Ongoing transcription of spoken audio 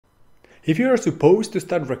If you are supposed to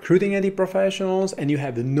start recruiting IT professionals and you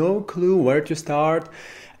have no clue where to start,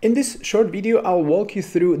 in this short video, I'll walk you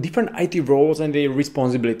through different IT roles and their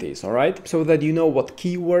responsibilities, all right? So that you know what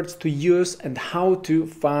keywords to use and how to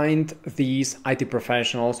find these IT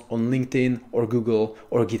professionals on LinkedIn or Google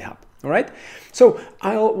or GitHub. All right, so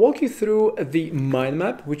I'll walk you through the mind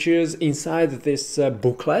map, which is inside this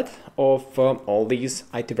booklet of all these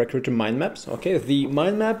IT recruiter mind maps. Okay, the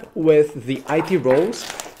mind map with the IT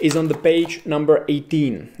roles is on the page number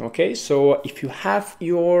 18. Okay, so if you have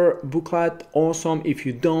your booklet, awesome. If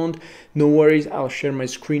you don't, no worries. I'll share my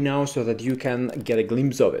screen now so that you can get a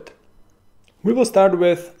glimpse of it. We will start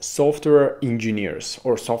with software engineers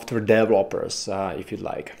or software developers, if you'd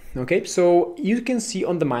like. Okay, so you can see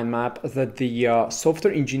on the mind map that the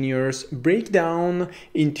software engineers break down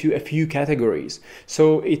into a few categories.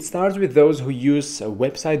 So it starts with those who use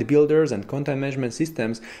website builders and content management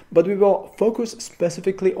systems, but we will focus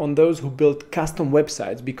specifically on those who build custom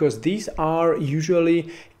websites because these are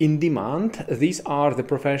usually in demand. These are the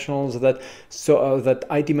professionals that that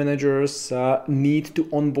IT managers need to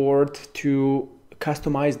onboard to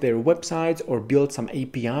customize their websites or build some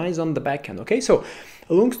APIs on the backend. Okay, so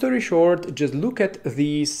long story short, just look at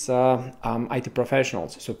these IT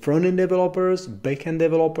professionals. So front-end developers, back-end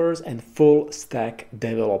developers, and full-stack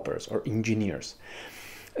developers or engineers.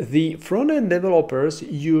 The front-end developers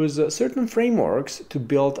use certain frameworks to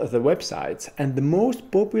build the websites, and the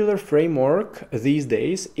most popular framework these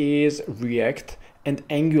days is React and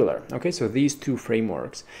Angular. Okay, so these two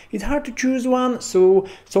frameworks. It's hard to choose one, so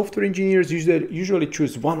software engineers usually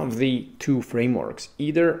choose one of the two frameworks,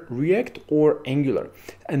 either React or Angular.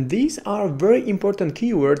 And these are very important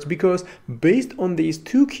keywords because based on these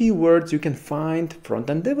two keywords, you can find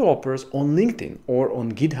front-end developers on LinkedIn or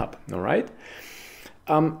on GitHub, all right?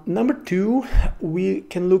 Number two, we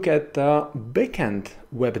can look at backend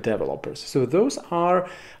web developers. So those are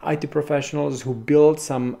IT professionals who build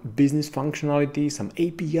some business functionality, some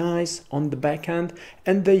APIs on the backend,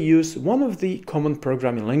 and they use one of the common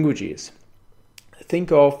programming languages.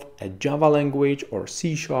 Think of a Java language or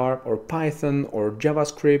C# or Python or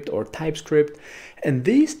JavaScript or TypeScript. And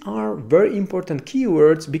these are very important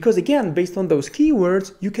keywords because again, based on those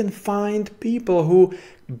keywords, you can find people who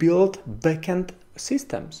build backend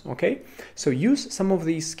systems. Okay, so use some of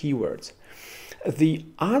these keywords. The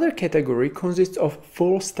other category consists of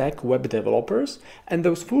full stack web developers, and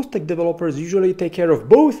those full stack developers usually take care of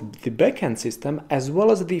both the backend system as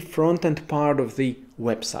well as the front end part of the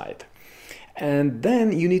website. And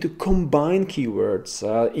then you need to combine keywords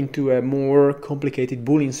into a more complicated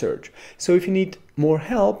Boolean search. So if you need more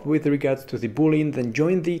help with regards to the Boolean, then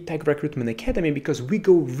join the Tech Recruitment Academy because we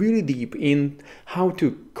go really deep in how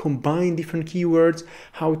to combine different keywords,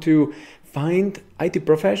 how to find IT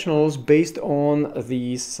professionals based on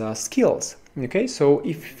these skills. Okay, so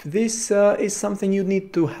if this is something you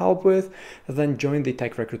need to help with, then join the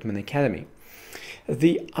Tech Recruitment Academy.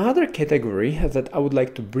 The other category that I would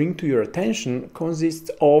like to bring to your attention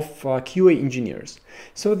consists of QA engineers.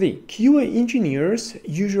 So the QA engineers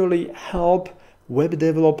usually help web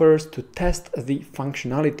developers to test the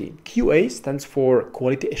functionality. QA stands for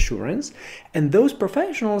quality assurance, and those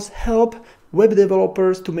professionals help web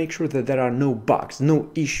developers to make sure that there are no bugs, no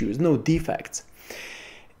issues, no defects.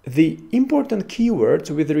 The important keywords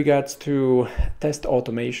with regards to test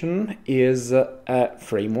automation is a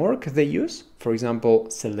framework they use, for example,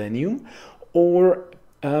 Selenium, or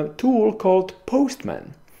a tool called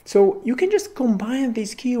Postman. So you can just combine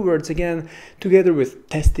these keywords again together with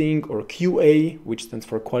testing or QA, which stands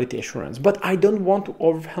for quality assurance. But I don't want to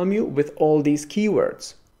overwhelm you with all these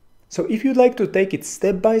keywords. So if you'd like to take it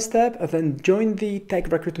step by step, then join the Tech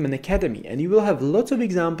Recruitment Academy and you will have lots of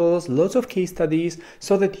examples, lots of case studies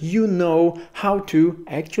so that you know how to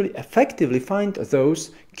actually effectively find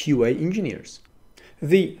those QA engineers.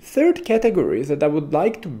 The third category that I would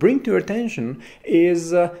like to bring to your attention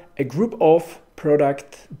is a group of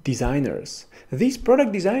product designers. These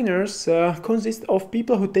product designers consist of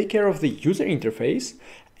people who take care of the user interface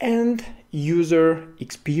and user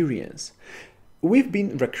experience. We've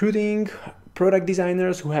been recruiting product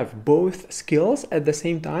designers who have both skills at the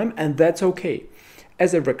same time, and that's okay.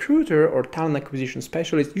 As a recruiter or talent acquisition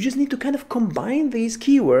specialist, you just need to kind of combine these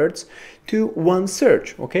keywords to one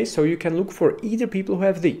search, okay? So you can look for either people who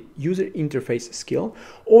have the user interface skill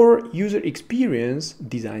or user experience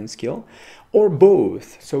design skill, or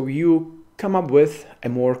both. So you come up with a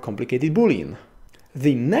more complicated Boolean.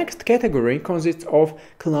 The next category consists of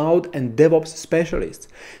cloud and DevOps specialists.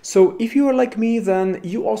 So if you are like me, then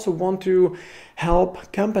you also want to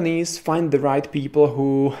help companies find the right people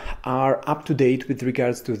who are up to date with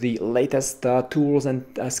regards to the latest tools and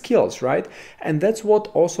skills, right? And that's what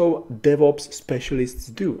also DevOps specialists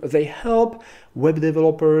do. They help web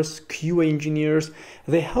developers, QA engineers,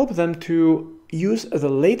 they help them to use the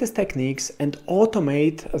latest techniques and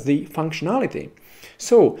automate the functionality.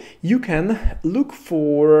 So you can look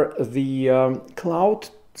for the cloud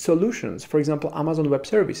solutions, for example, Amazon Web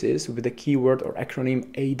Services with the keyword or acronym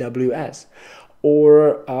AWS,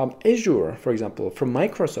 or Azure, for example, from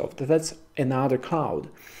Microsoft. That's another cloud.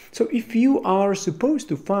 So if you are supposed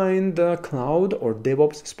to find cloud or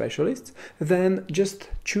DevOps specialists, then just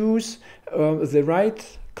choose the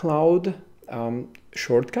right cloud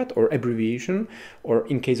shortcut or abbreviation, or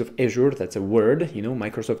in case of Azure, that's a word, you know,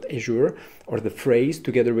 Microsoft Azure, or the phrase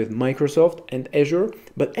together with Microsoft and Azure.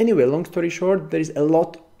 But anyway, long story short, there is a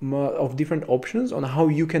lot of different options on how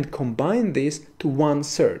you can combine this to one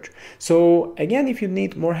search. So again, if you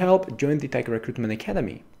need more help, join the Tech Recruitment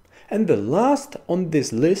Academy. And the last on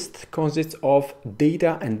this list consists of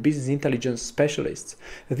data and business intelligence specialists.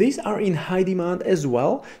 These are in high demand as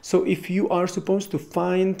well. So if you are supposed to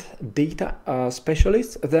find data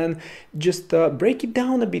specialists, then just break it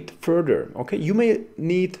down a bit further. Okay, you may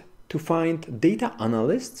need to find data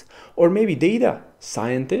analysts, or maybe data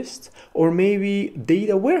scientists, or maybe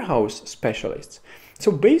data warehouse specialists. So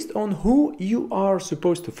based on who you are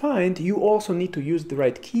supposed to find, you also need to use the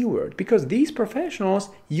right keyword, because these professionals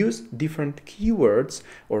use different keywords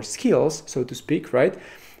or skills, so to speak, right?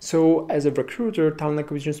 So as a recruiter, talent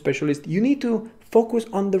acquisition specialist, you need to focus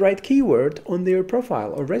on the right keyword on their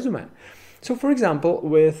profile or resume. So for example,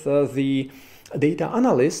 with the data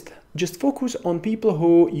analyst, just focus on people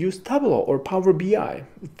who use Tableau or Power BI.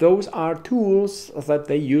 Those are tools that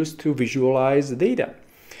they use to visualize the data.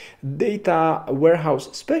 Data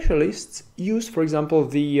warehouse specialists use, for example,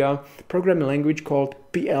 the programming language called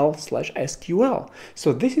PL/SQL.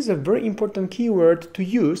 So this is a very important keyword to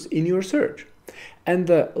use in your search. And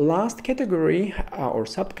the last category or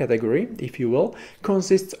subcategory, if you will,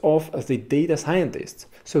 consists of the data scientists.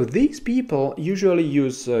 So these people usually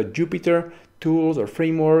use Jupyter tools or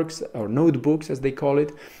frameworks or notebooks, as they call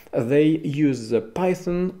it. They use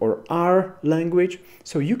Python or R language.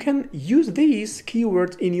 So you can use these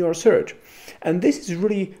keywords in your search. And this is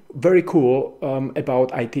really very cool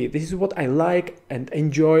about IT. This is what I like and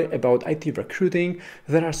enjoy about IT recruiting.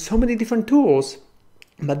 There are so many different tools,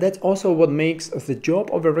 but that's also what makes the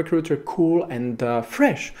job of a recruiter cool and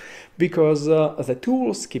fresh, because the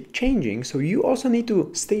tools keep changing. So you also need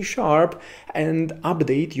to stay sharp and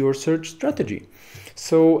update your search strategy.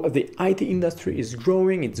 So the IT industry is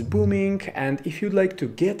growing, it's booming, and if you'd like to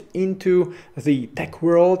get into the tech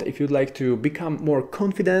world, if you'd like to become more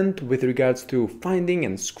confident with regards to finding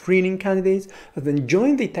and screening candidates, then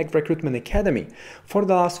join the Tech Recruitment Academy. For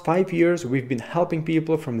the last 5 years, we've been helping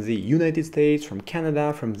people from the United States, from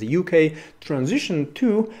Canada, from the UK transition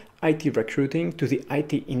to IT recruiting, to the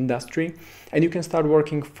IT industry, and you can start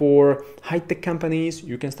working for high-tech companies,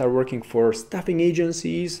 you can start working for staffing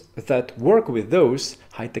agencies that work with those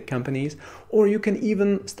high-tech companies, or you can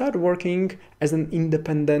even start working as an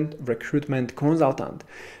independent recruitment consultant.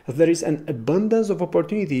 There is an abundance of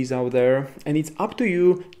opportunities out there, and it's up to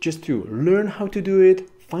you just to learn how to do it,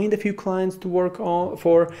 find a few clients to work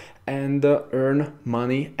for, and earn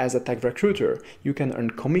money as a tech recruiter. You can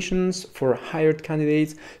earn commissions for hired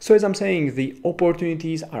candidates. So as I'm saying, the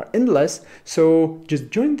opportunities are endless. So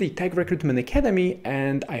just join the Tech Recruitment Academy,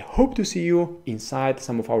 and I hope to see you inside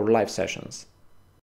some of our live sessions.